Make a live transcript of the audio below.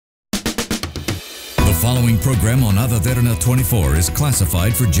following program on Ada Derana 24 is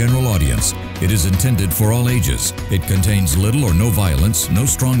classified for general audience. It is intended for all ages. It contains little or no violence, no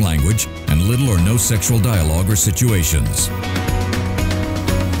strong language, and little or no sexual dialogue or situations.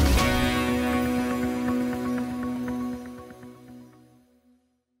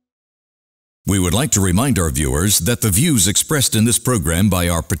 We would like to remind our viewers that the views expressed in this program by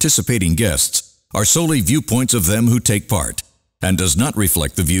our participating guests are solely viewpoints of them who take part, and does not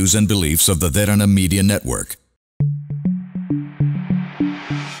reflect the views and beliefs of the Derana Media Network.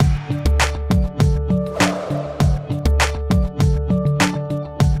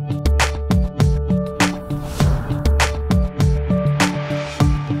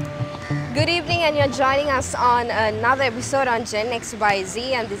 Good evening, and you're joining us on another episode on Gen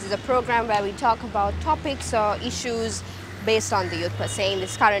XYZ, and this is a program where we talk about topics or issues based on the youth per se in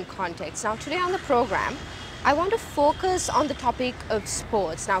this current context. Now today on the program, I want to focus on the topic of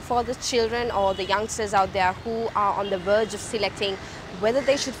sports. Now for the children or the youngsters out there who are on the verge of selecting whether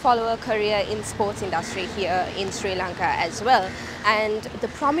they should follow a career in sports industry here in Sri Lanka as well, and the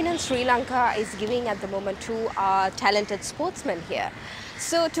prominence Sri Lanka is giving at the moment to our talented sportsmen here.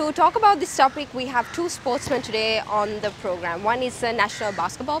 So to talk about this topic, we have two sportsmen today on the program. One is a national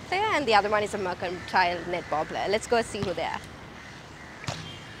basketball player and the other one is a mercantile netball player. Let's go see who they are.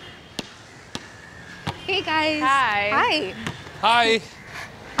 Hey guys. Hi. Hi. Hi.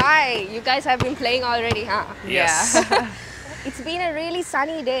 Hi. You guys have been playing already, huh? Yes. Yeah. It's been a really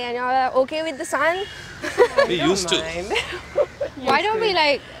sunny day and you're okay with the sun? We used to. Why don't we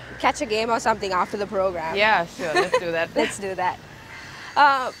like catch a game or something after the program? Yeah, sure. Let's do that. Let's do that.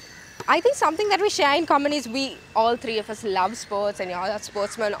 I think something that we share in common is all three of us love sports and you're all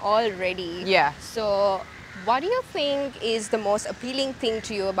sportsmen already. Yeah. So what do you think is the most appealing thing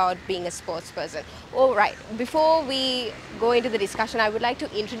to you about being a sports person? All right, before we go into the discussion, I would like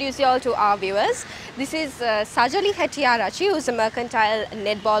to introduce you all to our viewers. This is Sajali Hettiarachchi, who is a mercantile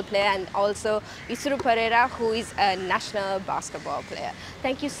netball player, and also Isuru Pereira, who is a national basketball player.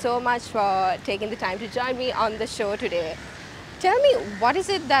 Thank you so much for taking the time to join me on the show today. Tell me, what is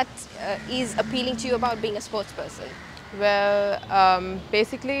it that is appealing to you about being a sports person? Well,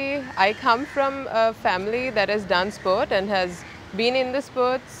 basically, I come from a family that has done sport and has been in the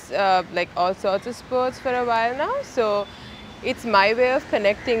sports, like all sorts of sports for a while now. So it's my way of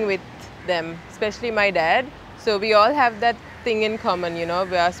connecting with them, especially my dad. So we all have that thing in common, you know,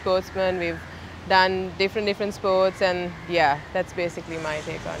 we are sportsmen, we've done different sports, and yeah, that's basically my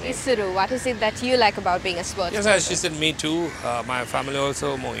take on it. Isuru, what is it that you like about being a sports Yes, person? as she said, me too. My family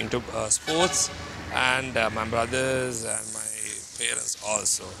also more into sports, and my brothers and my parents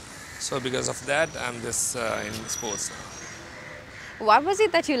also. So because of that, I'm just in sports now. What was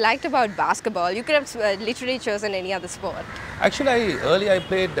it that you liked about basketball? You could have literally chosen any other sport. Actually, earlier I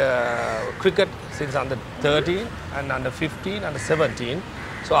played cricket since under 13 and under 15 and 17.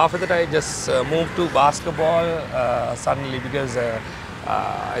 So after that I just moved to basketball suddenly because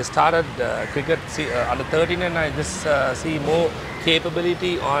I started cricket under 13 and I just see more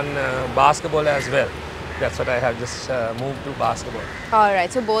capability on basketball as well. That's what I have just moved to basketball. All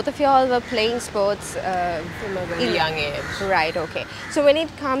right, so both of you all were playing sports From a very young age. Right, okay. So when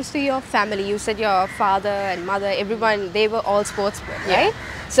it comes to your family, you said your father and mother, everyone, they were all sportsmen, Yeah. right?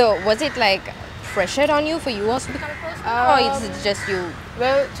 So was it like pressured on you for you also to become a sportsman, or is it just you?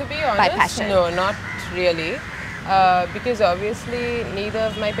 Well, to be honest, passion? no, not really. Because obviously neither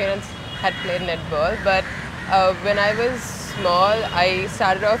of my parents had played netball, but when I was small, I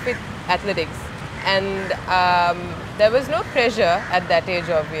started off with athletics. And there was no pressure at that age,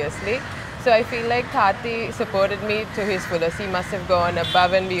 obviously. So I feel like Tati supported me to his fullest. He must have gone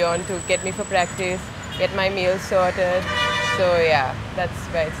above and beyond to get me for practice, get my meals sorted. So yeah, that's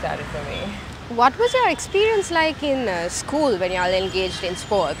where it started for me. What was your experience like in school when you all engaged in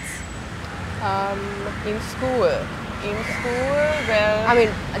sports? In school, well, I mean,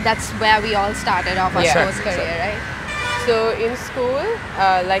 that's where we all started off our Yeah. sports career, right? so in school,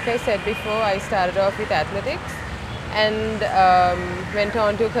 like I said before, I started off with athletics and went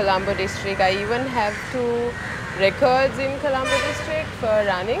on to Colombo district. I even have 2 records in Colombo district for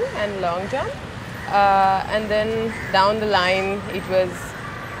running and long jump. And then down the line,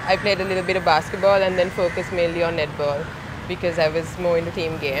 I played a little bit of basketball and then focused mainly on netball because I was more into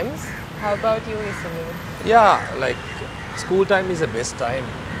team games. How about you, Isuru? Yeah, like school time is the best time.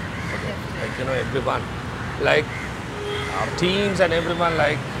 Like, you know, everyone, like our teams and everyone,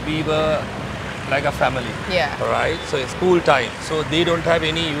 like we were like a family. Yeah. Right? So it's school time. So they don't have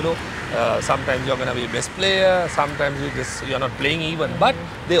any, you know, sometimes you're going to be best player, sometimes you're not playing even, but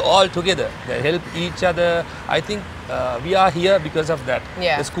they all together, they help each other. I think we are here because of that,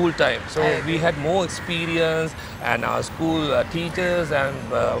 Yeah. the school time. So we had more experience, and our school teachers, and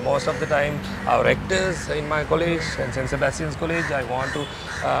most of the time our rectors in my college and St. Sebastian's College, I want to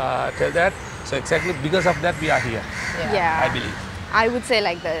tell that. So exactly because of that we are here, Yeah. I believe. I would say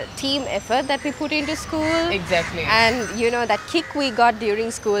like the team effort that we put into school. Exactly. And you know, that kick we got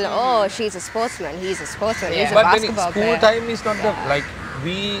during school, oh, she's a sportsman, he's a sportsman, he's a But when basketball school player. time is not the, like,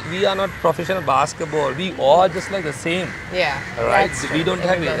 we are not professional basketball, we all just like the same, Yeah. right? That's We don't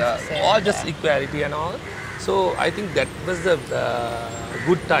have it, Everyone's the same, all just equality and all. So I think that was the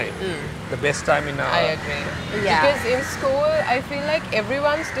good time, the best time in our... I agree. Yeah. Because in school, I feel like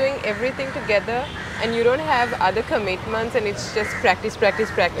everyone's doing everything together and you don't have other commitments and it's just practice, practice,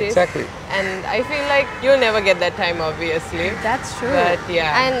 practice. Exactly. And I feel like you'll never get that time, obviously. That's true. But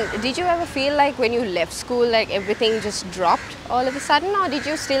yeah. And did you ever feel like when you left school, like everything just dropped all of a sudden, or did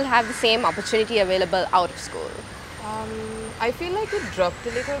you still have the same opportunity available out of school? I feel like it dropped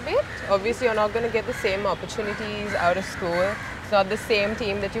a little bit. Obviously, you're not going to get the same opportunities out of school. It's not the same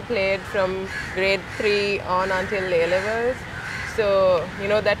team that you played from grade 3 on until A-levels. So, you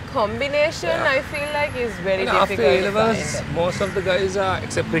know, that combination, I feel like is very And difficult. after to A-levels, find. most of the guys are,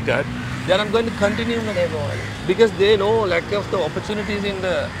 except cricket, they are not going to continue They won't. because they know lack of the opportunities in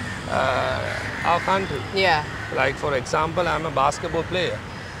the our country. Yeah. Like for example, I'm a basketball player.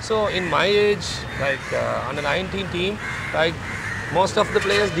 So in my age, like under 19 team, like most of the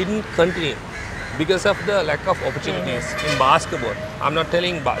players didn't continue because of the lack of opportunities in basketball. I'm not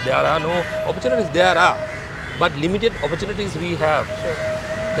telling there are no opportunities, there are, but limited opportunities we have.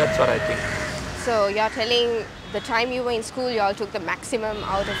 That's what I think. So you're telling the time you were in school, you all took the maximum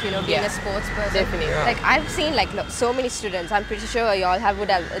out of, you know, being Yeah. a sports person. Definitely. Yeah. Like I've seen like so many students, I'm pretty sure you all would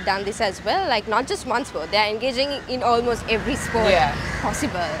have done this as well. Like not just one sport, they're engaging in almost every sport Yeah.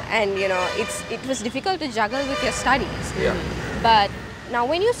 possible. And you know, it was difficult to juggle with your studies. Yeah. But now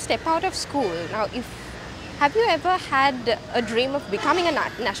when you step out of school, now have you ever had a dream of becoming a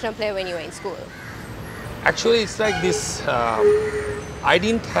national player when you were in school? Actually, it's like this. I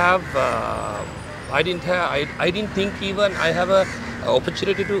didn't have. I didn't think even I have a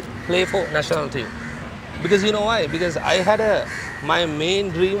opportunity to play for national team. Because you know why? Because I had my main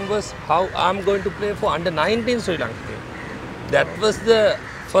dream was how I'm going to play for under 19 Sri Lanka team. That was the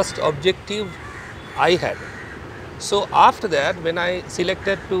first objective I had. So after that, when I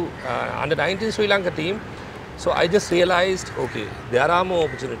selected to under 19 Sri Lanka team, so I just realized, okay, there are more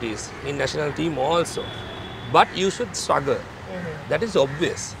opportunities in national team also, but you should struggle. That is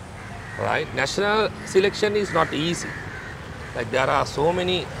obvious, right? National selection is not easy. Like there are so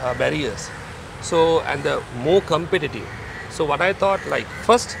many barriers. So and the more competitive. So what I thought, like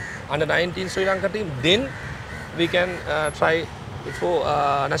first under 19 Sri Lanka team, then we can try for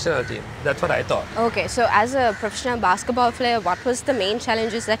national team. That's what I thought. Okay, so as a professional basketball player, what was the main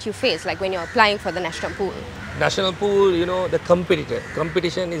challenges that you faced, like when you're applying for the national pool? National pool, you know, the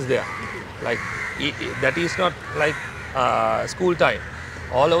competition is there. Like that is not like school time.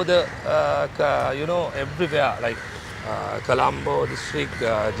 All over the, you know, everywhere, like Colombo district,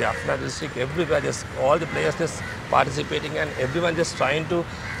 Jaffna district, everywhere, just all the players just participating and everyone just trying to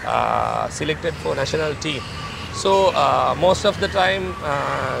selected for national team. So most of the time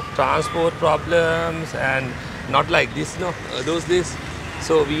transport problems and not like this, no, those days.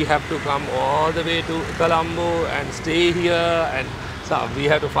 So we have to come all the way to Colombo and stay here, and so we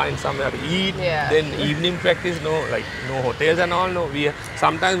have to find somewhere to eat. Yeah. Then evening practice, no, like no hotels and all, no.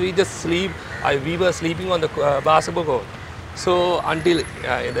 Sometimes we just sleep. We were sleeping on the basketball court. So until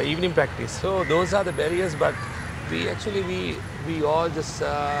in the evening practice. So those are the barriers, but we actually we all just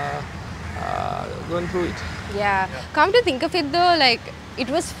going through it. Yeah. Come to think of it though, like it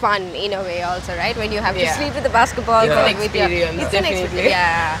was fun in a way also, right? When you have to Yeah. sleep with the basketball It's court an with your, experience, it's an definitely.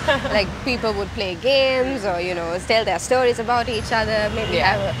 yeah. Like people would play games or, you know, tell their stories about each other, maybe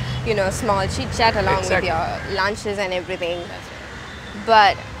Yeah. have a, you know, small chit chat along Exactly. with your lunches and everything.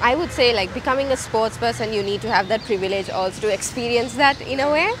 But I would say like becoming a sports person, you need to have that privilege also to experience that in a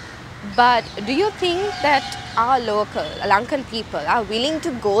way. But do you think that our local Lankan people are willing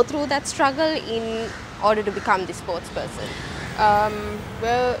to go through that struggle in order to become the sports person?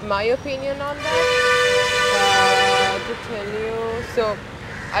 Well, my opinion on that, to tell you, so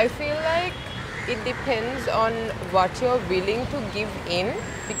I feel like it depends on what you're willing to give in,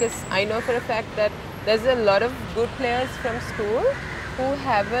 because I know for a fact that there's a lot of good players from school who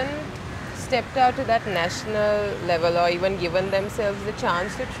haven't stepped out to that national level or even given themselves the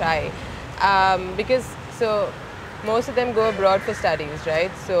chance to try. Because so most of them go abroad for studies,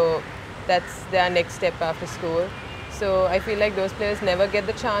 right? So that's their next step after school. So I feel like those players never get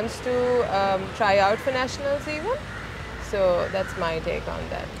the chance to try out for nationals even. So that's my take on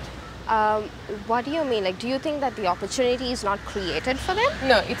that. What do you mean? Like, do you think that the opportunity is not created for them?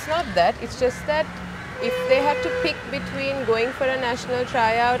 No, it's not that. It's just that if they had to pick between going for a national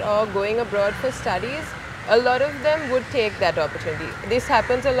tryout or going abroad for studies, a lot of them would take that opportunity. This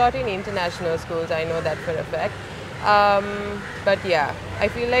happens a lot in international schools, I know that for a fact. But yeah, I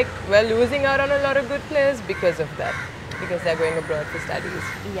feel like we're losing out on a lot of good players because of that, because they're going abroad for studies.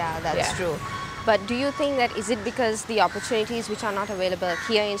 Yeah, that's true. But do you think that is it because the opportunities which are not available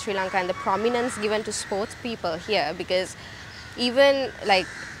here in Sri Lanka and the prominence given to sports people here? Because even like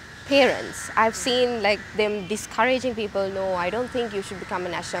parents, I've seen like them discouraging people, no, I don't think you should become a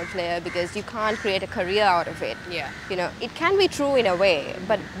national player because you can't create a career out of it. Yeah. You know, it can be true in a way,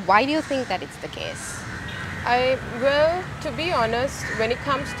 but why do you think that it's the case? Well, to be honest, when it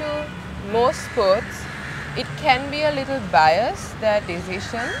comes to most sports, it can be a little biased, their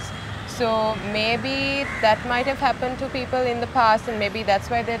decisions. So maybe that might have happened to people in the past and maybe that's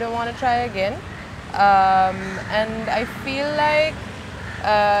why they don't want to try again. And I feel like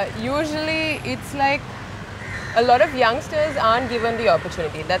usually it's like a lot of youngsters aren't given the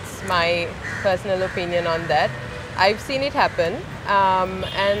opportunity. That's my personal opinion on that. I've seen it happen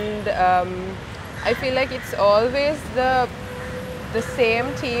I feel like it's always the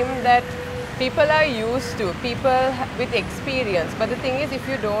same team that people are used to, people with experience. But the thing is, if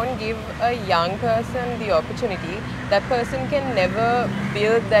you don't give a young person the opportunity, that person can never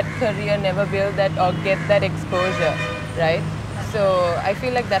build that career, never build that or get that exposure, right? So I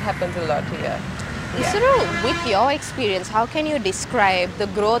feel like that happens a lot here. Isuru, with your experience, how can you describe the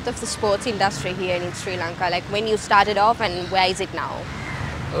growth of the sports industry here in Sri Lanka? Like when you started off and where is it now?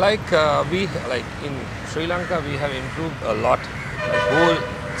 Like in Sri Lanka, we have improved a lot, the whole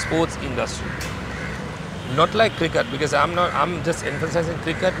sports industry. Not like cricket, because I'm just emphasizing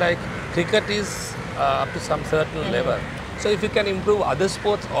cricket. Like cricket is up to some certain level. So if you can improve other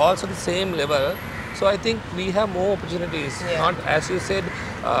sports also the same level, so I think we have more opportunities. Not as you said,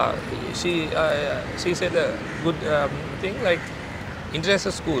 she said a good thing, like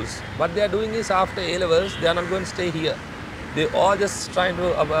international schools. What they are doing is after A levels, they are not going to stay here. They all just trying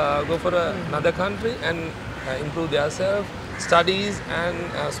to go for another country and improve themselves, studies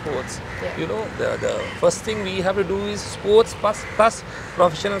and sports. You know, the first thing we have to do is sports plus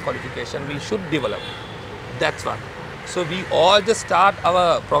professional qualification. We should develop. That's one. So we all just start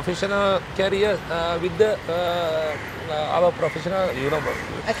our professional career with the our professional,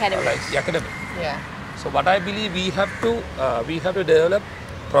 academy. Academy. Yeah. So what I believe we have to develop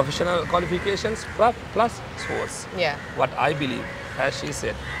professional qualifications plus sports. Yeah. What I believe, as she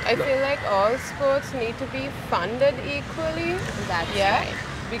said. I feel like all sports need to be funded equally. That's right.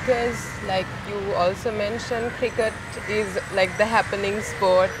 Because like you also mentioned, cricket is like the happening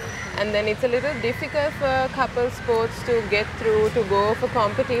sport. And then it's a little difficult for a couple sports to get through, to go for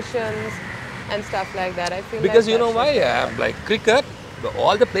competitions and stuff like that. I feel because like you know why? Like cricket,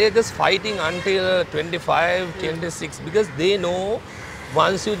 all the players just fighting until 25, 26 because they know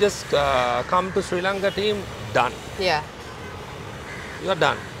once you just come to Sri Lanka team, done. Yeah. You are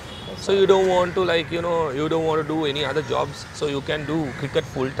done. So you don't want to you don't want to do any other jobs. So you can do cricket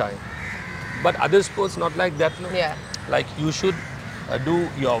full time. But other sports not like that. No? Yeah. Like you should do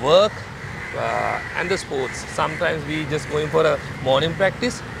your work and the sports. Sometimes we just going for a morning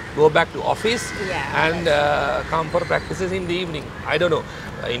practice, go back to office and come for practices in the evening. I don't know.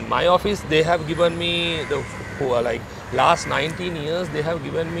 In my office, they have given me last 19 years. They have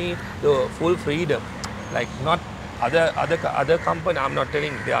given me the full freedom. Like not other company. I'm not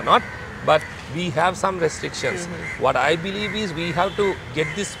telling they are not, but we have some restrictions. What I believe is we have to get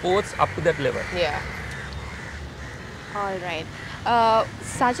these sports up to that level. Yeah. All right.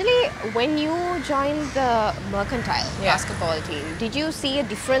 Sajali, when you joined the mercantile basketball team, did you see a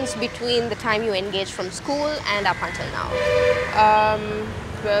difference between the time you engaged from school and up until now?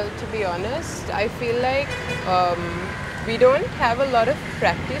 Well, to be honest, I feel like we don't have a lot of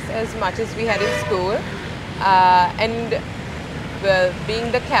practice as much as we had in school. And well,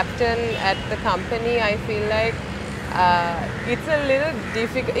 being the captain at the company, I feel like it's a little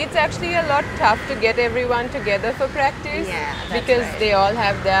difficult. It's actually a lot tough to get everyone together for practice because they all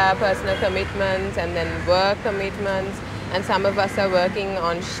have their personal commitments and then work commitments, and some of us are working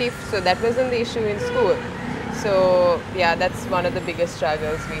on shifts, so that wasn't the issue in school. So yeah, that's one of the biggest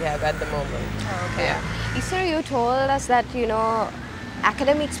struggles we have at the moment. Okay. Yeah. Isra, you told us that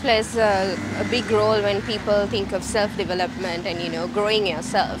academics plays a big role when people think of self-development and growing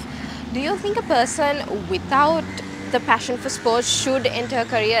yourself. Do you think a person without the passion for sports should enter a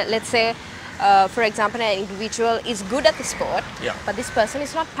career? Let's say, for example, an individual is good at the sport, but this person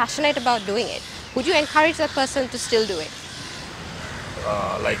is not passionate about doing it. Would you encourage that person to still do it?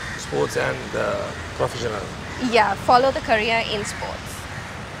 like sports and professional. Yeah, follow the career in sports.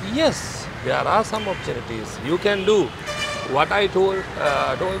 Yes, there are some opportunities you can do. What I told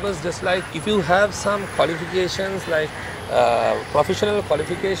was just like if you have some qualifications like professional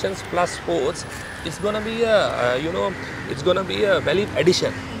qualifications plus sports, it's gonna be a it's gonna be a valid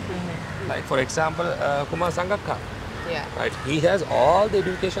addition. Like for example, Kumar Sangakkar. Yeah. Right, he has all the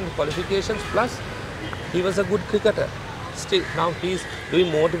education qualifications plus he was a good cricketer. Still now he's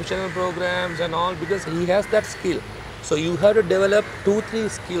doing motivational programs and all because he has that skill. So you have to develop 2-3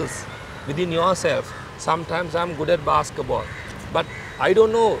 skills within yourself. Sometimes I'm good at basketball, but I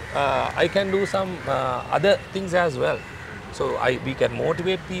don't know, I can do some other things as well. So we can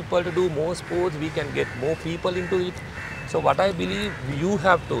motivate people to do more sports, we can get more people into it. So what I believe you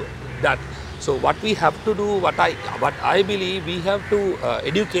have to that. So what we have to do, what I believe we have to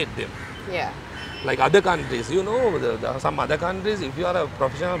educate them. Yeah. Like other countries, you know, some other countries, if you are a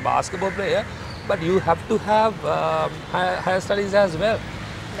professional basketball player, but you have to have higher studies as well.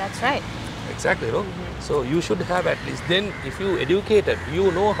 That's right. Exactly, no? So you should have at least. Then if you educated,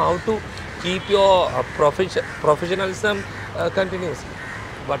 you know how to keep your professionalism continuously.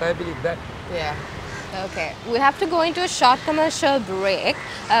 But I believe that. Yeah. Okay, we have to go into a short commercial break.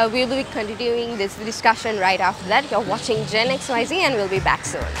 We'll be continuing this discussion right after that. You're watching Gen XYZ and we'll be back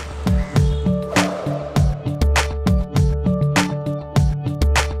soon.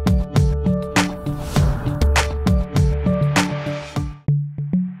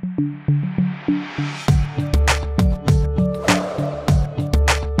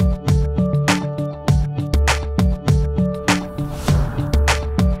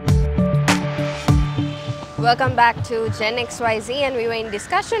 Welcome back to Gen XYZ, and we were in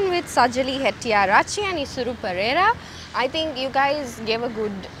discussion with Sajali Hettiarachchi and Isuru Pereira. I think you guys gave a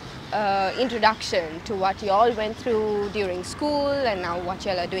good introduction to what you all went through during school and now what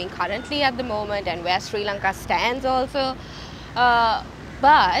you all are doing currently at the moment and where Sri Lanka stands also.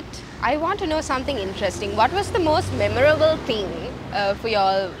 But I want to know something interesting. What was the most memorable thing for you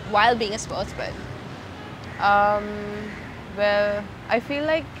all while being a sportsman? Well, I feel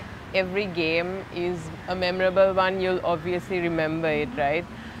like every game is a memorable one. You'll obviously remember it, right?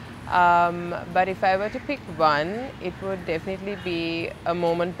 But if I were to pick one, it would definitely be a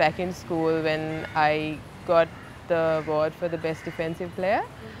moment back in school when I got the award for the best defensive player.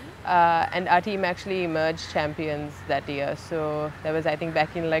 And our team actually emerged champions that year. So that was, I think,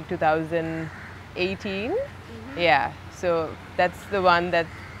 back in like 2018. Yeah, so that's the one that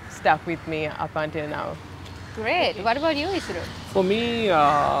stuck with me up until now. Great. What about you, Isuru? For me,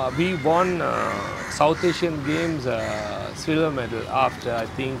 we won South Asian Games silver medal after I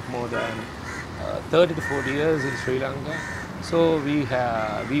think more than 30 to 40 years in Sri Lanka. So we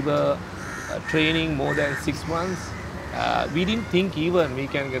were training more than 6 months. We didn't think even we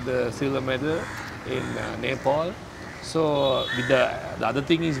can get the silver medal in Nepal. So with the other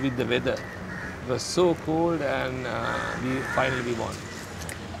thing is with the weather. It was so cold and we finally won.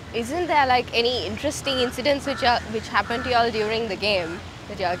 Isn't there like any interesting incidents which happened to y'all during the game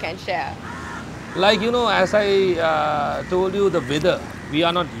that y'all can share? Like, you know, as I told you, the weather, we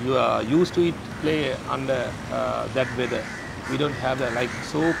are not used to it play under that weather. We don't have that, like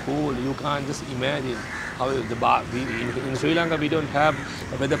so cold, you can't just imagine how in Sri Lanka we don't have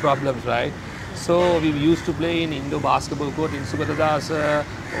weather problems, right? So we used to play in indoor basketball court in Sugatadasa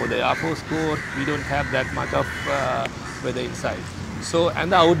or the Air Force court. We don't have that much of weather inside. So,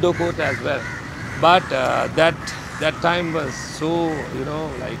 and the outdoor court as well. But that time was so, you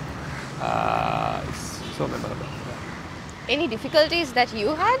know, like it's so memorable. Any difficulties that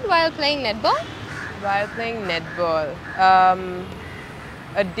you had while playing netball? While playing netball,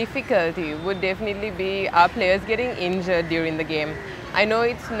 a difficulty would definitely be our players getting injured during the game. I know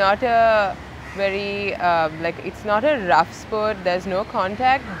it's not a very, it's not a rough sport, there's no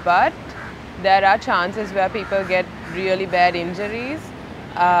contact, but there are chances where people get really bad injuries.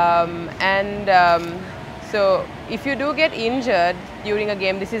 So if you do get injured during a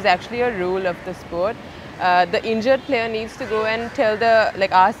game, this is actually a rule of the sport. The injured player needs to go and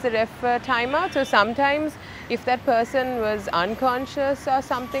ask the ref for timeout. So sometimes if that person was unconscious or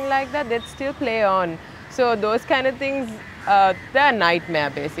something like that, they'd still play on. So those kind of things, they're a nightmare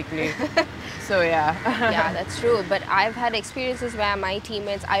basically. So yeah. Yeah, that's true. But I've had experiences where my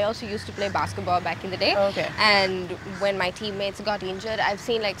teammates, I also used to play basketball back in the day. Okay. And when my teammates got injured, I've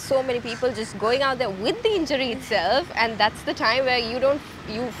seen like so many people just going out there with the injury itself. And that's the time where you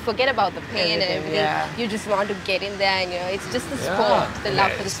forget about the pain and everything. Yeah. You just want to get in there and, you know, it's just the sport, the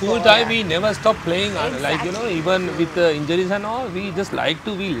love for the School sport. time, we never stop playing. Exactly. Like, you know, even with the injuries and all, we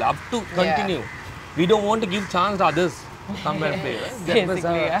love to continue. We don't want to give chance to others. come and play. Right? That was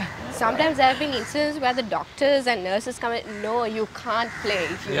Basically, yeah. Sometimes there have been instances where the doctors and nurses come and, no, you can't play.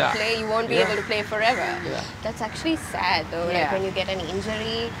 If you Yeah. play, you won't be Yeah. able to play forever. Yeah. That's actually sad though, like Yeah. when you get an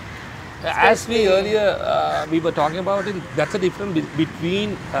injury. As we earlier we were talking about it, that's a difference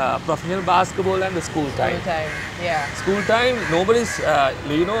between professional basketball and the school time. Full time. Yeah. School time, nobody's,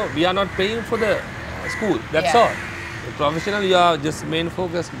 we are not paying for the school. That's Yeah. all. The professional, you are just main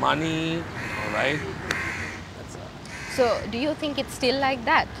focus, money, all right? That's all. So do you think it's still like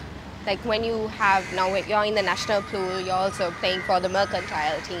that? Like when you have, now you're in the national pool, you're also playing for the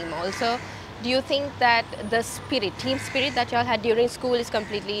mercantile team also. Do you think that the spirit, team spirit that y'all had during school is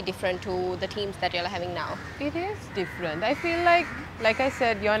completely different to the teams that y'all are having now? It is different. I feel like I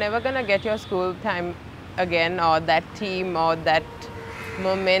said, you're never gonna get your school time again, or that team, or that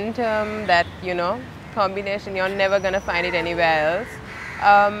momentum, that combination. You're never gonna find it anywhere else.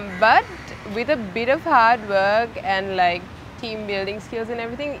 But with a bit of hard work and like team building skills and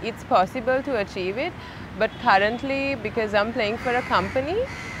everything, it's possible to achieve it. But currently, because I'm playing for a company,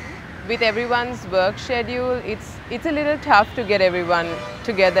 with everyone's work schedule, it's a little tough to get everyone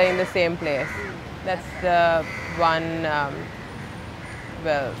together in the same place. That's the one,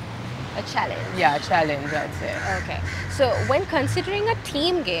 A challenge. challenge, I'd say. Okay. So when considering a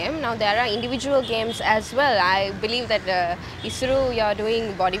team game, now there are individual games as well. I believe that Isru, you're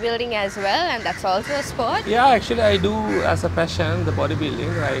doing bodybuilding as well, and that's also a sport. Yeah, actually I do as a passion the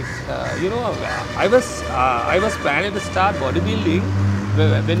bodybuilding. Like I was planning to start bodybuilding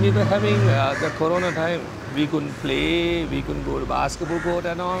when we were having the corona time. We couldn't play, we couldn't go to basketball court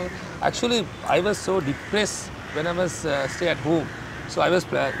and all. Actually, I was so depressed when I was stay at home. So I was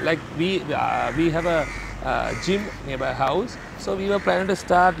we have a gym nearby house. So we were planning to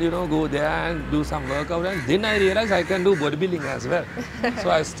start, go there and do some workout. And then I realized I can do bodybuilding as well. So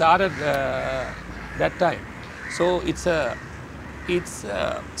I started that time. So it's a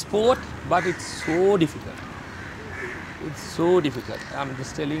sport, but it's so difficult. It's so difficult. I'm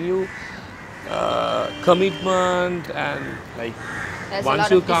just telling you, commitment and like There's once a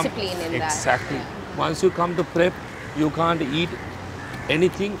lot you of come discipline in that. exactly. Yeah. Once you come to prep, you can't eat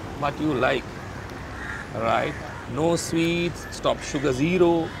anything but you like, right? No sweets, stop sugar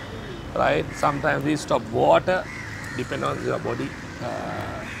zero, right? Sometimes we stop water, depend on your body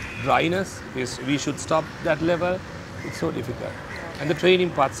dryness. We should stop that level. It's so difficult. And the training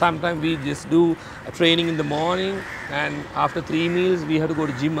part, sometimes we just do a training in the morning, and after 3 meals we have to go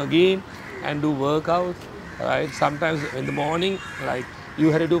to gym again and do workouts, right? Sometimes in the morning, like you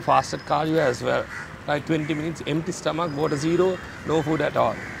have to do fasted cardio as well, like 20 minutes, empty stomach, water zero, no food at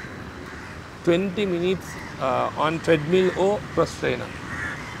all. 20 minutes on treadmill or cross trainer.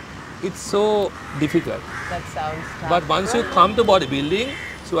 It's so difficult. That sounds tough. But once you come to bodybuilding,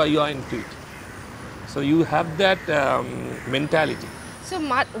 so you are into it. So you have that mentality. So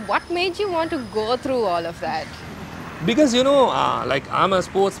what made you want to go through all of that? Because like I'm a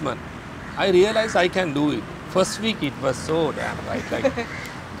sportsman, I realized I can do it. First week it was so damn right. Like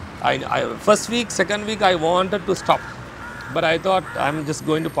first week, second week I wanted to stop, but I thought I'm just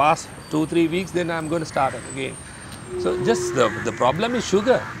going to pass 2-3 weeks, then I'm going to start it again. So just the problem is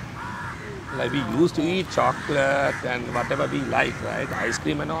sugar. Like we used to eat chocolate and whatever we like, right? Ice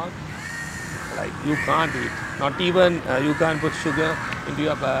cream and all. Like you can't eat. Not even you can't put sugar into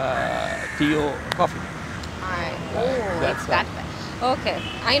your tea or coffee. That's It's that bad. Okay,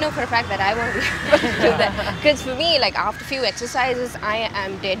 I know for a fact that I won't be able to do that. Because for me, like after a few exercises, I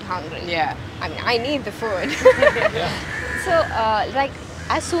am dead hungry. Yeah. I mean, I need the food. So, like,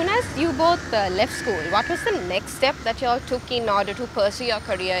 as soon as you both left school, what was the next step that you all took in order to pursue your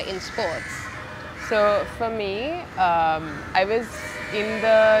career in sports? So for me, I was in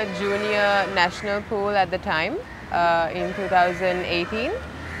the junior national pool at the time in 2018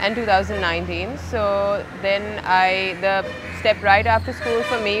 and 2019. So then the step right after school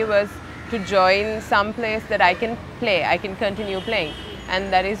for me was to join some place that I can play, I can continue playing.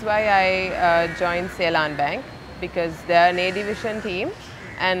 And that is why I joined Ceylon Bank, because they're an A division team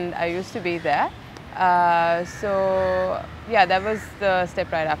and I used to be there. So yeah, that was the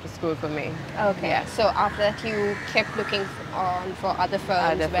step right after school for me. Okay, Yeah. so after that you kept looking for other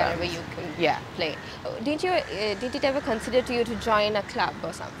firms wherever you can play. Did it ever consider to you to join a club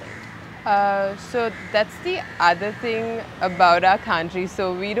or something? So that's the other thing about our country.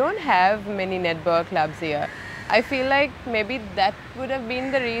 So we don't have many netball clubs here. I feel like maybe that would have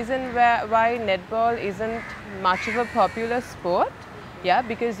been the reason why netball isn't much of a popular sport. Yeah,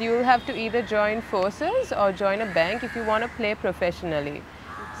 because you'll have to either join forces or join a bank if you want to play professionally.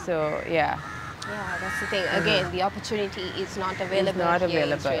 So yeah. Yeah, that's the thing. Again, the opportunity is not available not here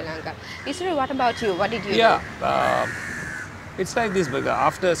available. in Sri Lanka. Isru, what about you? What did you do? Yeah, It's like this, because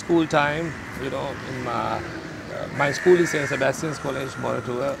after school time, you know, in my school is St. Sebastian's College,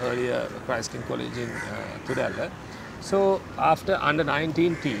 Moratua, earlier Christ King College in Tudela. So after under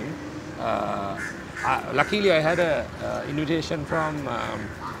 19 team, luckily I had a invitation from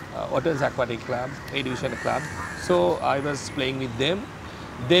Otters Aquatic Club, A Division Club. So I was playing with them.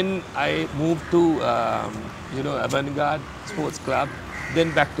 Then I moved to you know, Avant-Garde Sports Club.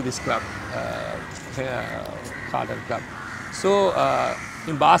 Then back to this club, Carter Club. So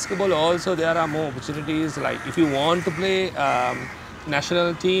in basketball also there are more opportunities. Like if you want to play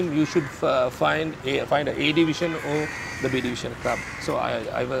national team, you should find a A division or the B division club. So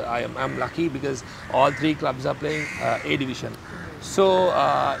I'm lucky because all three clubs are playing A division. So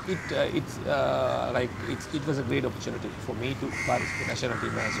it was a great opportunity for me to participate in national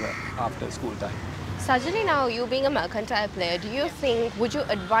team as well after school time. Sajali, now you being a mercantile player, do you think, would you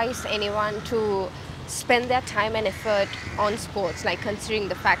advise anyone to spend their time and effort on sports, like considering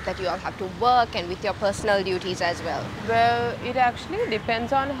the fact that you all have to work and with your personal duties as well? Well, it actually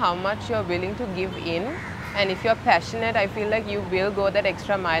depends on how much you're willing to give in, and if you're passionate, I feel like you will go that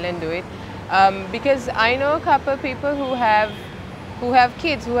extra mile and do it. Because I know a couple of people who have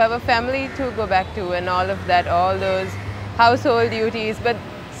kids, who have a family to go back to and all of that, all those household duties, but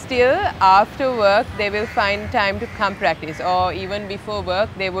still after work they will find time to come practice, or even before work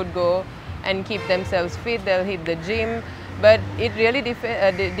they would go and keep themselves fit, they'll hit the gym, but it really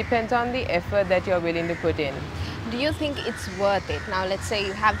depends on the effort that you're willing to put in. Do you think it's worth it? Now let's say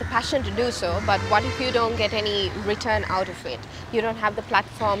you have the passion to do so, but what if you don't get any return out of it? You don't have the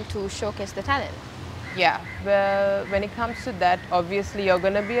platform to showcase the talent. Yeah, well, when it comes to that, obviously you're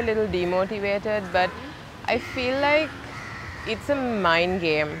going to be a little demotivated, but I feel like it's a mind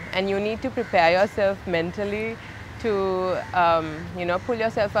game and you need to prepare yourself mentally to, you know, pull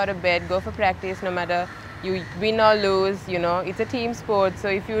yourself out of bed, go for practice, no matter you win or lose, you know, it's a team sport, so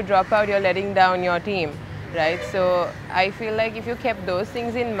if you drop out, you're letting down your team, right? So I feel like if you kept those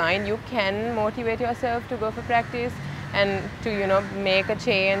things in mind, you can motivate yourself to go for practice and to, you know, make a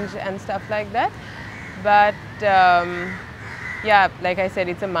change and stuff like that. But yeah, like I said,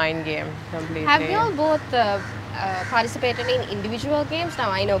 it's a mind game completely. Have you all both participated in individual games? Now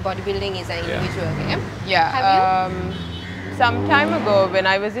I know bodybuilding is an individual game. Yeah. Have you? Some time ago when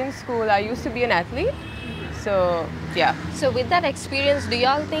I was in school, I used to be an athlete. So yeah. So with that experience, do you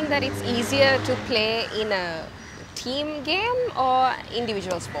all think that it's easier to play in a team game or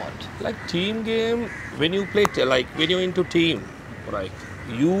individual sport? Like team game, when you play, like when you're into team, right?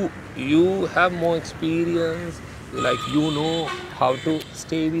 You have more experience, like you know how to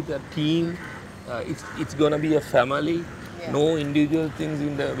stay with a team. It's gonna be a family, no individual things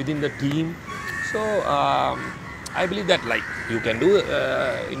within the team. So I believe that like you can do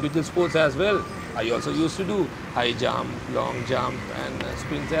individual sports as well. I also used to do high jump, long jump, and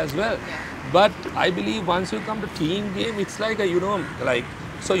sprints as well. But I believe once you come to team game, it's like a, you know, like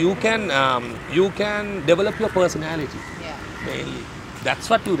so you can develop your personality mainly.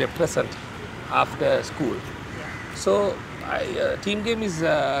 That's what you represent after school. So team game is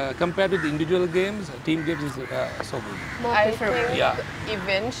compared with individual games, team game is so good. More I preferable. think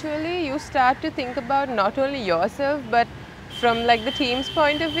eventually you start to think about not only yourself but from like the team's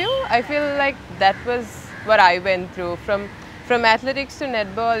point of view. I feel like that was what I went through. From athletics to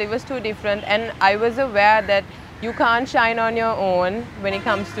netball, it was too different, and I was aware that you can't shine on your own when it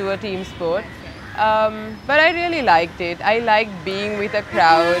comes to a team sport. But I really liked it. I liked being with a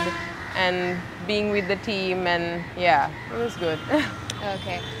crowd and being with the team, and yeah, it was good.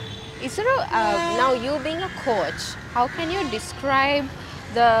 Okay. Isuru, now you being a coach, how can you describe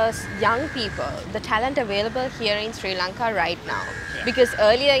the young people, the talent available here in Sri Lanka right now? Because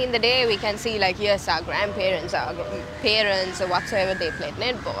earlier in the day we can see like, yes, our grandparents, our parents or whatsoever, they played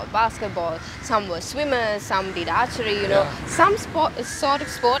netball, basketball, some were swimmers, some did archery, you know, some sort of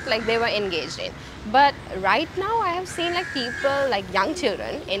sport like they were engaged in. But right now I have seen like people, like young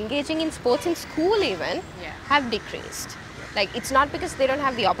children, engaging in sports in school even, have decreased. Like it's not because they don't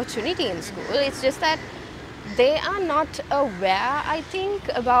have the opportunity in school, it's just that they are not aware, I think,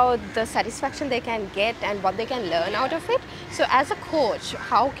 about the satisfaction they can get and what they can learn out of it. So as a coach,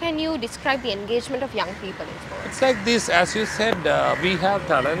 how can you describe the engagement of young people in sports? It's like this, as you said, we have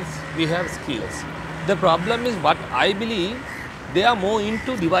talents, we have skills. The problem is what I believe, they are more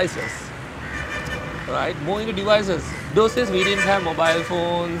into devices, right? More into devices. Those days we didn't have mobile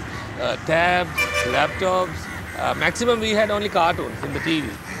phones, tabs, laptops. Maximum we had only cartoons in the TV.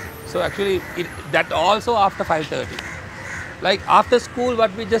 So actually, that also after 5:30. Like after school,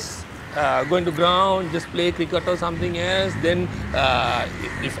 what we just going to ground, just play cricket or something else. Then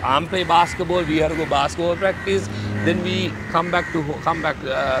if I'm play basketball, we have to go basketball practice. Then we come back to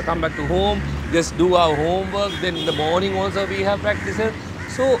to home, just do our homework. Then in the morning also we have practices.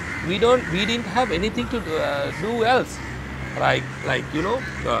 So we didn't have anything to do else, like you know,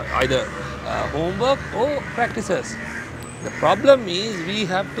 either homework or practices. The problem is we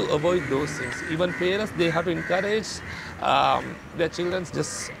have to avoid those things. Even parents, they have to encourage their children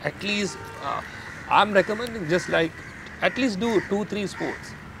just at least, I'm recommending just like at least do 2-3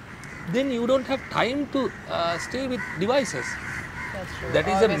 sports. Then you don't have time to stay with devices. That's true. That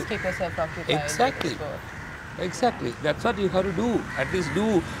is Always keep yourself occupied. Exactly. With the sport. Exactly. That's what you have to do. At least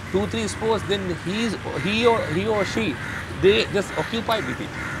do 2-3 sports. Then he or she, they just occupied with it.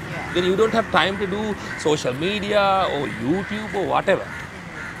 Yeah. Then you don't have time to do social media or YouTube or whatever.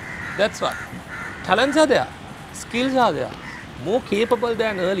 That's what. Talents are there, skills are there, more capable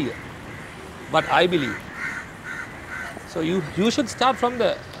than earlier. But I believe. So you should start from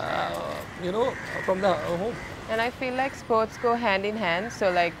the, from the home. And I feel like sports go hand in hand. So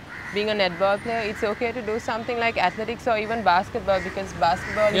like being a netball player, it's okay to do something like athletics or even basketball, because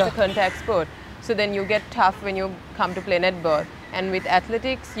basketball is a contact sport. So then you get tough when you come to play netball. And with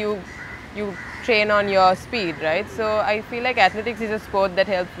athletics, you train on your speed, right? So I feel like athletics is a sport that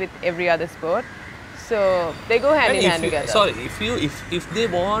helps with every other sport. So they go hand in hand together. Sorry, if they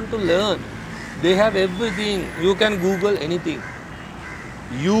want to learn, they have everything. You can Google anything.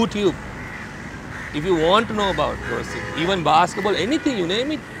 YouTube. If you want to know about those things, even basketball, anything, you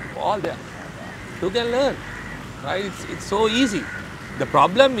name it, all there. You can learn, right? It's so easy. The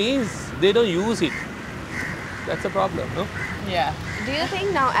problem is they don't use it. That's the problem, no? Yeah. Do you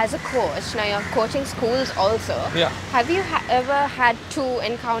think now as a coach, now you're coaching schools also, have you ever had to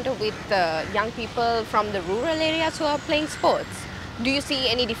encounter with young people from the rural areas who are playing sports? Do you see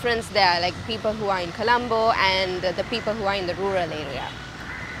any difference there, like people who are in Colombo and the people who are in the rural area?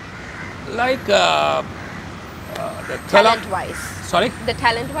 Like the talent-wise. Sorry? The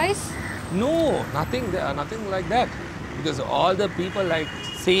talent-wise? No, nothing there, nothing like that. Because all the people like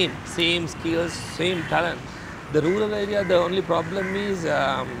same skills, same talent. The rural area, the only problem is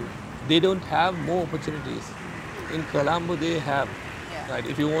they don't have more opportunities. In Colombo, they have. Right?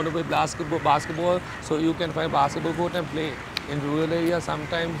 If you want to play basketball, so you can find basketball court and play. In rural area,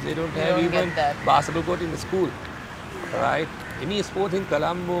 sometimes they don't have even basketball court in the school. Right? Any sport in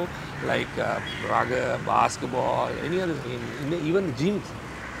Colombo, like rugby, basketball, any other, even gyms.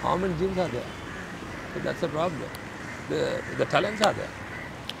 How many gyms are there? So that's the problem. The talents are there.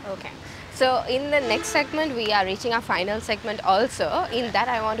 Okay. So in the next segment, we are reaching our final segment also. In that,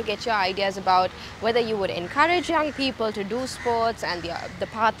 I want to get your ideas about whether you would encourage young people to do sports and the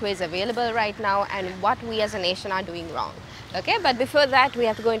pathways available right now, and what we as a nation are doing wrong. Okay, but before that, we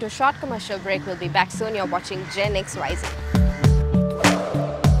have to go into a short commercial break. We'll be back soon. You're watching Gen XYZ.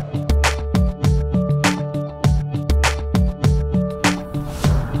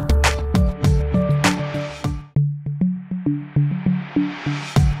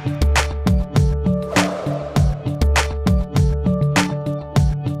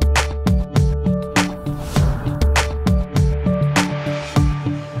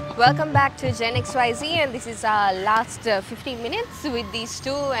 Welcome back to Gen XYZ, and this is our last 15 minutes with these two,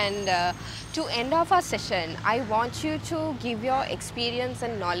 and to end off our session, I want you to give your experience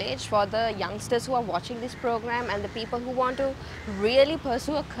and knowledge for the youngsters who are watching this program and the people who want to really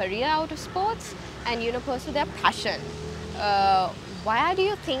pursue a career out of sports and pursue their passion. Why do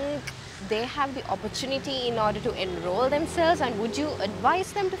you think they have the opportunity in order to enroll themselves, and would you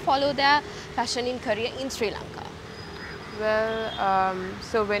advise them to follow their passion in career in Sri Lanka? Well,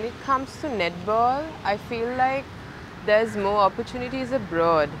 so when it comes to netball, I feel like there's more opportunities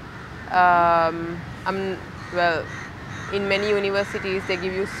abroad. Well, in many universities, they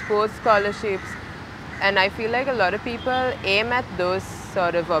give you sports scholarships, and I feel like a lot of people aim at those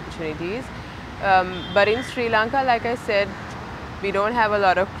sort of opportunities. But in Sri Lanka, like I said, we don't have a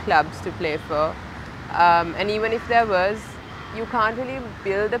lot of clubs to play for. And even if there was, you can't really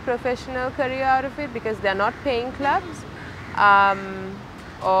build a professional career out of it because they're not paying clubs.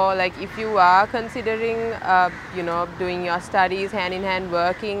 Or like if you are considering, doing your studies hand in hand,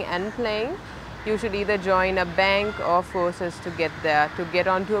 working and playing, you should either join a bank or forces to get there, to get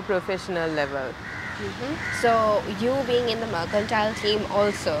onto a professional level. So you being in the mercantile team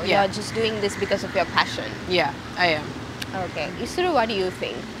also, you're just doing this because of your passion? Yeah, I am. Okay. Isuru, what do you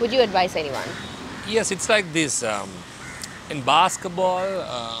think? Would you advise anyone? Yes, it's like this. In basketball,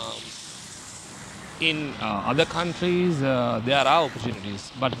 in other countries, there are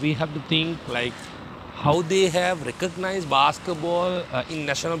opportunities, but we have to think like how they have recognized basketball in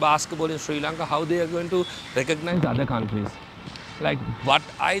national basketball in Sri Lanka, how they are going to recognize other countries. Like what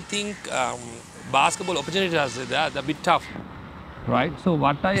I think basketball opportunities are, they're a bit tough, right? So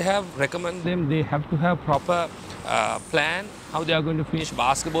what I have recommend them, they have to have proper plan how they are going to finish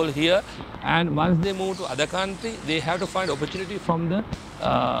basketball here, and once they move to other country, they have to find opportunity from the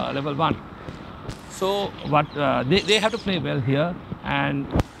level 1. So what they have to play well here, and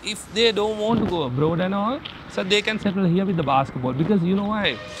if they don't want to go abroad and all, so they can settle here with the basketball, because you know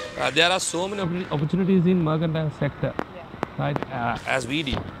why, there are so many opportunities in mercantile sector, right? As we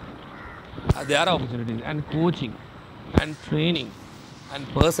did, there are opportunities, and coaching and training and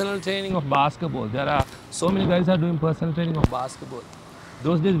personal training of basketball. There are so many guys are doing personal training of basketball.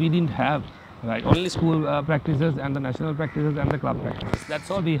 Those days we didn't have, right? Only school practices and the national practices and the club practices. That's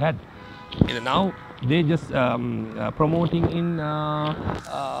all we had. Now they just promoting in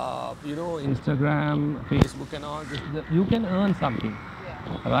Instagram, Facebook and all. You can earn something,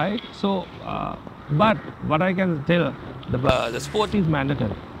 right? So, but what I can tell, the sport is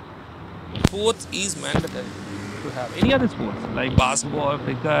mandatory. Sports is mandatory to have. Any other sports like basketball,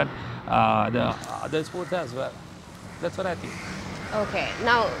 cricket, the other sports as well. That's what I think. Okay,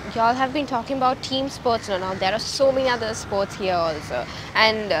 now y'all have been talking about team sports now. There are so many other sports here also,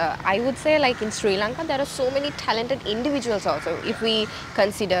 and I would say like in Sri Lanka there are so many talented individuals also. If we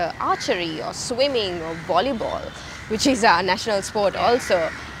consider archery or swimming or volleyball, which is our national sport also,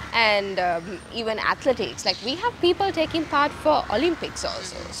 and even athletics, like we have people taking part for Olympics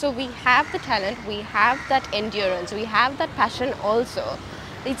also. So we have the talent, we have that endurance, we have that passion also.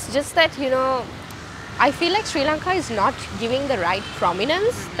 It's just that, you know, I feel like Sri Lanka is not giving the right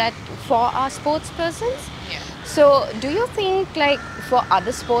prominence that for our sports persons. Yeah. So do you think like for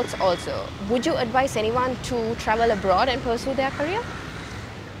other sports also, would you advise anyone to travel abroad and pursue their career?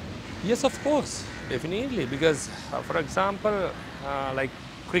 Yes, of course, definitely. Because, for example, like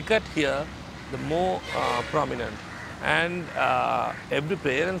cricket here, the more prominent, and every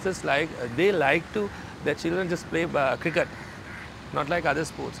parents is like they like to their children just play cricket, not like other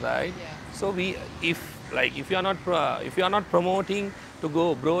sports, right? Yeah. So if you are not promoting to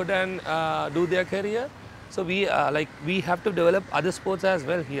go abroad and do their career, so we have to develop other sports as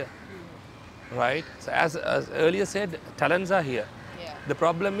well here, right? So as earlier said, talents are here. Yeah. The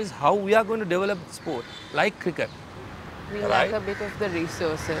problem is how we are going to develop sport like cricket. We Right. lack a bit of the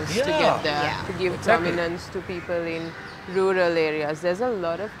resources to Yeah. get there, Yeah. to give Exactly. prominence to people in rural areas. There's a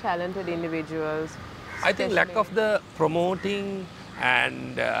lot of talented individuals. I think lack of especially- the promoting,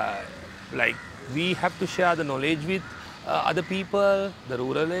 and like we have to share the knowledge with other people, the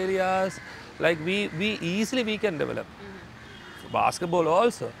rural areas. Like we easily we can develop. Basketball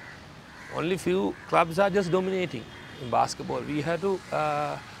also. Only few clubs are just dominating in basketball. We have to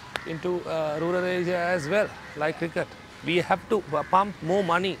into rural area as well, like cricket. We have to pump more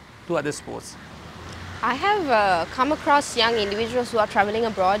money to other sports. I have come across young individuals who are traveling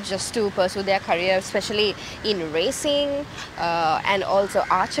abroad just to pursue their career, especially in racing and also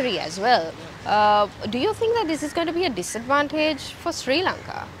archery as well. Do you think that this is going to be a disadvantage for Sri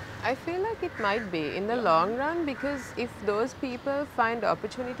Lanka? I feel like it might be in the long run, because if those people find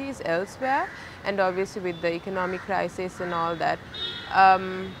opportunities elsewhere, and obviously with the economic crisis and all that,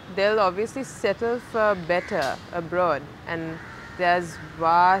 they'll obviously settle for better abroad, and there's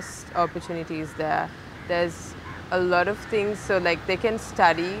vast opportunities there. There's a lot of things, so like they can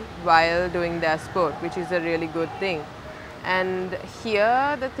study while doing their sport, which is a really good thing. And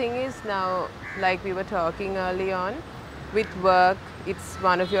here the thing is now, like we were talking early on, with work, it's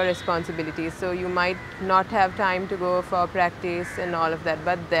one of your responsibilities. So you might not have time to go for practice and all of that.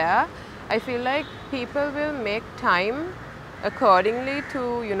 But there, I feel like people will make time accordingly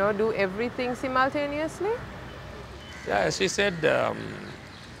to, you know, do everything simultaneously. Yeah, as you said,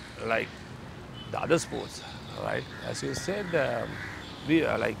 like the other sports, right? As you said, we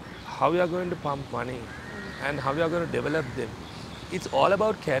are like how we are going to pump money and how we are going to develop them. It's all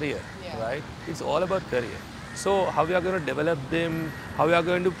about career, Yeah. right? It's all about career. So how we are going to develop them, how we are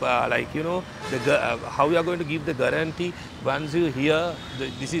going to how we are going to give the guarantee once you hear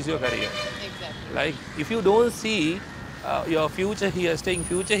this is your career. Exactly. Like if you don't see your future here, staying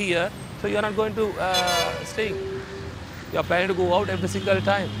future here, so you are not going to stay. You are planning to go out every single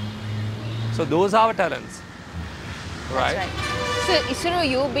time. So those are our talents, right? That's right. So Isuru,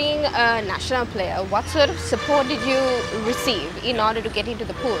 you being a national player, what sort of support did you receive in order to get into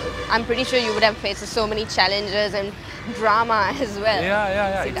the pool? I'm pretty sure you would have faced so many challenges and drama as well.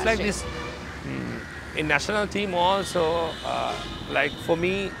 Yeah. in It's this like industry. this. In national team also, like for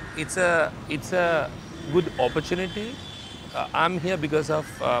me, it's a good opportunity. I'm here because of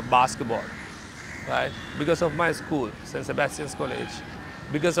basketball, right? Because of my school, St. Sebastian's College,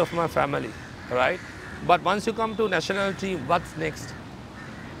 because of my family, right? But once you come to national team, what's next?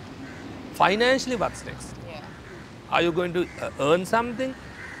 Financially, what's next? Yeah. Are you going to earn something?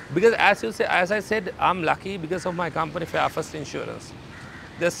 Because as I said, I'm lucky because of my company, Fair First Insurance.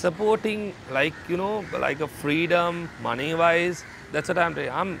 They're supporting, like, you know, like a freedom, money-wise. That's what I'm doing.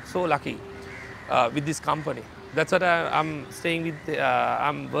 I'm so lucky with this company. That's what I'm staying with.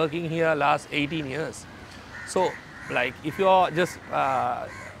 I'm working here last 18 years. So, like, if you're just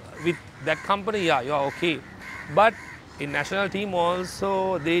with that company, yeah, you're okay. But in national team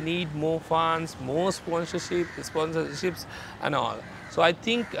also, they need more funds, more sponsorships and all. So I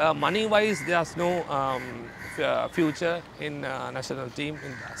think money-wise, there's no future in national team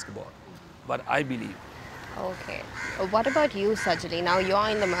in basketball. But I believe. Okay. What about you, Sajali? Now you're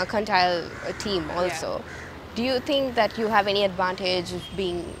in the mercantile team also. Do you think that you have any advantage of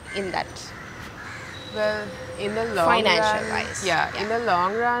being in that? Well, in the long Financial run, wise, in the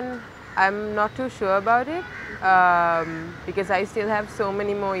long run, I'm not too sure about it because I still have so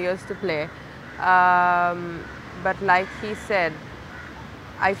many more years to play. But like he said,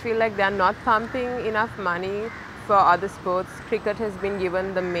 I feel like they're not pumping enough money for other sports. Cricket has been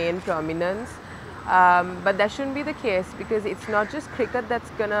given the main prominence, but that shouldn't be the case because it's not just cricket that's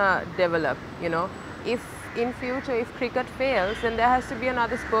gonna develop. You know, if in future if cricket fails, then there has to be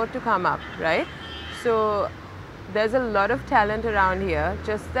another sport to come up, right? So there's a lot of talent around here,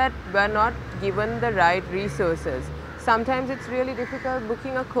 just that we're not given the right resources. Sometimes it's really difficult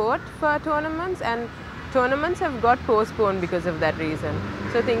booking a court for tournaments, and tournaments have got postponed because of that reason.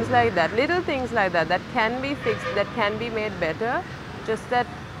 So things like that, little things like that, that can be fixed, that can be made better, just that,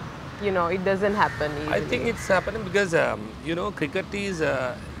 you know, it doesn't happen easily. I think it's happening because, you know, cricket is,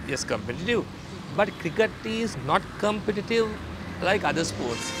 yes, competitive, but cricket is not competitive like other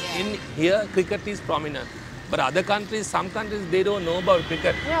sports. In here, cricket is prominent. But other countries, some countries, they don't know about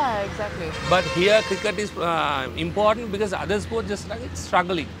cricket. Yeah, exactly. But here, cricket is important because other sports just like it's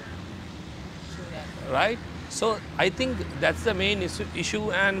struggling, right? So I think that's the main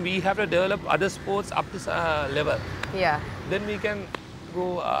issue, and we have to develop other sports up to level. Yeah. Then we can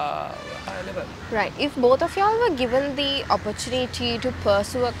go higher level. Right. If both of y'all were given the opportunity to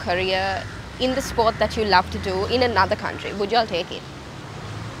pursue a career in the sport that you love to do in another country, would y'all take it?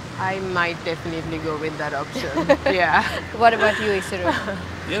 I might definitely go with that option. Yeah. What about you, Isuru?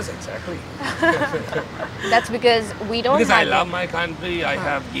 Yes, exactly. That's because we don't Because have I love my country. I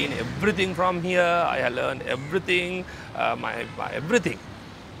have gained everything from here. I have learned everything, my everything.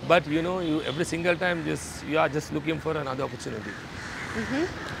 But you know, every single time you are just looking for another opportunity.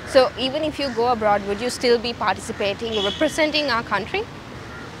 So even if you go abroad, would you still be participating, representing our country?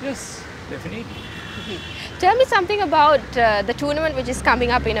 Yes, definitely. Tell me something about the tournament which is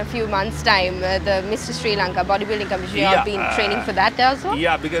coming up in a few months' time, the Mr. Sri Lanka bodybuilding competition. You have been training for that also?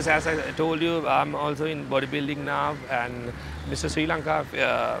 Yeah, because as I told you, I'm also in bodybuilding now, and Mr. Sri Lanka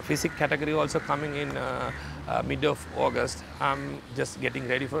physique category also coming in mid of August. I'm just getting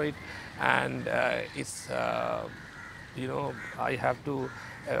ready for it, and it's you know, I have to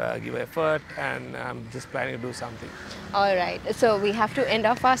give effort, and I'm just planning to do something. All right, so we have to end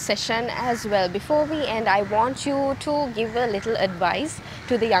off our session as well. Before we end, I want you to give a little advice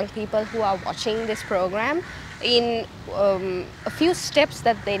to the young people who are watching this program in a few steps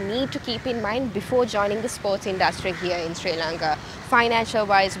that they need to keep in mind before joining the sports industry here in Sri Lanka. Financial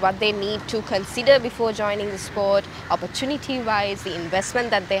wise, what they need to consider before joining the sport, opportunity wise, the investment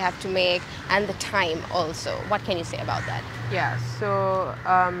that they have to make, and the time also. What can you say about that? Yeah, so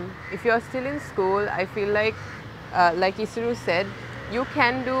if you're still in school, I feel like Isuru said, you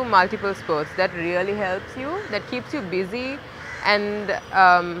can do multiple sports. That really helps you, that keeps you busy, and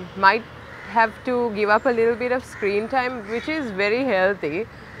might have to give up a little bit of screen time, which is very healthy.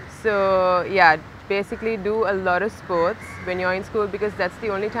 So yeah, basically do a lot of sports when you're in school, because that's the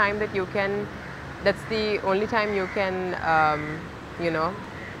only time that you can, you know,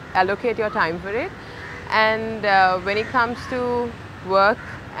 allocate your time for it. And when it comes to work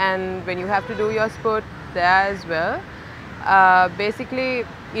and when you have to do your sport there as well, basically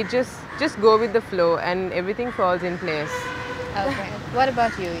it just go with the flow and everything falls in place. Okay. What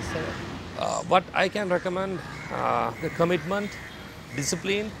about you, Isuru? What I can recommend, the commitment,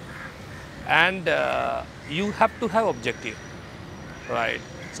 discipline, and you have to have objective, right?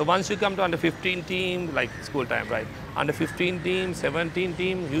 So once you come to under 15 team, like school time, right? Under 15 team, 17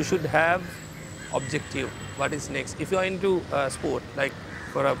 team, you should have objective. What is next? If you are into sport, like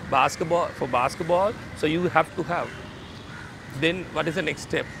for basketball, so you have to have. Then what is the next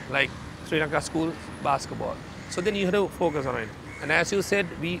step? Like Sri Lanka school basketball. So then you have to focus on it. And as you said,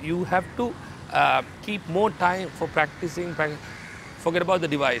 you have to keep more time for practicing. Forget about the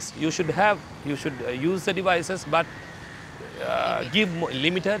device. You should use the devices, but give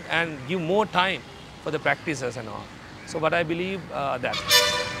limited and give more time for the practices and all. So what I believe that.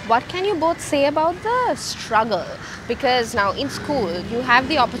 What can you both say about the struggle? Because now in school, you have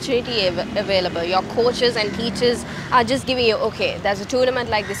the opportunity available. Your coaches and teachers are just giving you, okay, there's a tournament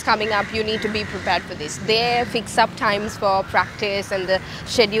like this coming up, you need to be prepared for this. They fix up times for practice and the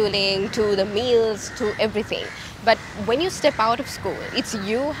scheduling to the meals to everything. But when you step out of school, it's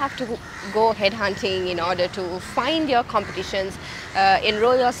you have to go headhunting in order to find your competitions,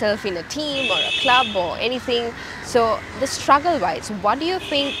 enroll yourself in a team or a club or anything. So the struggle-wise, what do you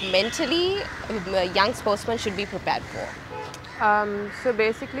think mentally young sportsmen should be prepared for? So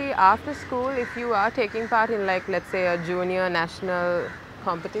basically after school, if you are taking part in like let's say a junior national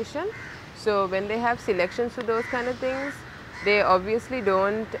competition, so when they have selections for those kind of things, they obviously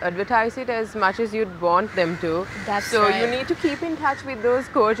don't advertise it as much as you'd want them to. So you need to keep in touch with those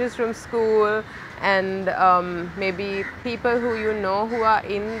coaches from school and maybe people who you know who are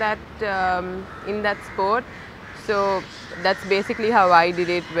in that sport. So that's basically how I did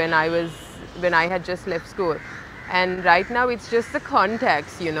it when I had just left school. And right now it's just the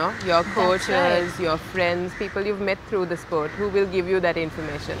contacts, you know, your coaches, your friends, people you've met through the sport who will give you that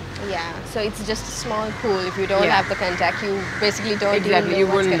information. Yeah, so it's just a small pool. If you don't have the contact, you basically don't exactly, even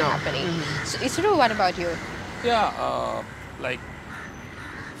know what's know. happening. So Isuru, what about you? Yeah, like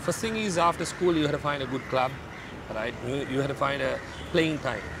first thing is after school you have to find a good club, right? You have to find a playing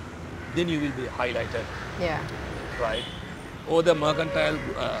time. Then you will be highlighted. Yeah. Right? Or the mercantile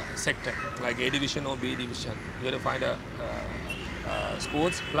sector, like A division or B division. You have to find a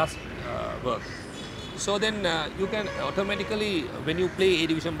sports plus work. So then you can automatically, when you play A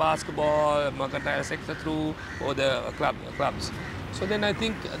division basketball, mercantile sector through, or the clubs. So then I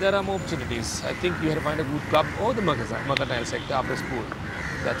think there are more opportunities. I think you have to find a good club or the mercantile sector after school.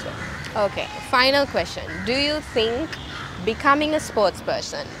 That's all. Okay, final question. Do you think becoming a sports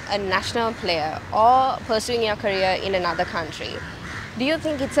person, a national player, or pursuing your career in another country, do you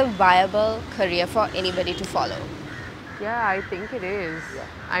think it's a viable career for anybody to follow? Yeah, I think it is.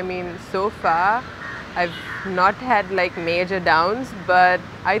 I mean, so far I've not had like major downs, but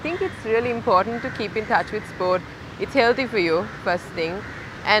I think it's really important to keep in touch with sport. It's healthy for you, first thing,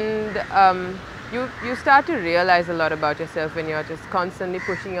 and you start to realize a lot about yourself when you're just constantly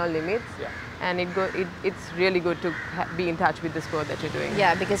pushing your limits. Yeah. And it's really good to be in touch with the sport that you're doing.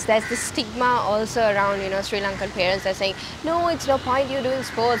 Yeah, because there's this stigma also around, you know, Sri Lankan parents are saying, no, it's no point you doing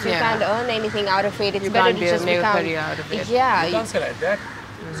sports, you can't earn anything out of it, it's better to just become... career out of it. Yeah. You can't say like that.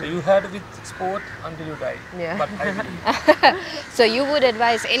 So you had with sport until you die. Yeah. But I believe So you would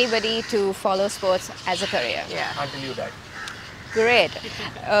advise anybody to follow sports as a career? Yeah. until you die. Great.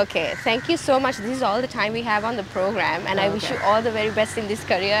 Okay, thank you so much. This is all the time we have on the program, and I wish you all the very best in this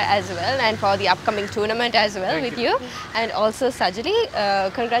career as well, and for the upcoming tournament as well. Thank with you. you. And also Sajali,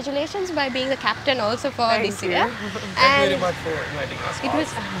 congratulations by being the captain also for this year. Thank you very much for inviting us.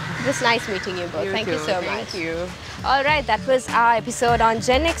 It was nice meeting you both. Thank you so much. Thank you. All right, that was our episode on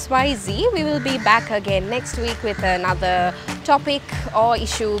Gen XYZ. We will be back again next week with another topic or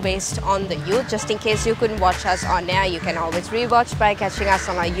issue based on the youth. Just in case you couldn't watch us on air, you can always rewatch by catching us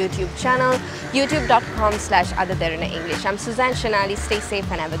on our YouTube channel, youtube.com/Derana English. I'm Suzanne Shanali. Stay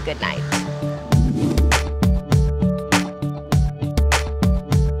safe and have a good night.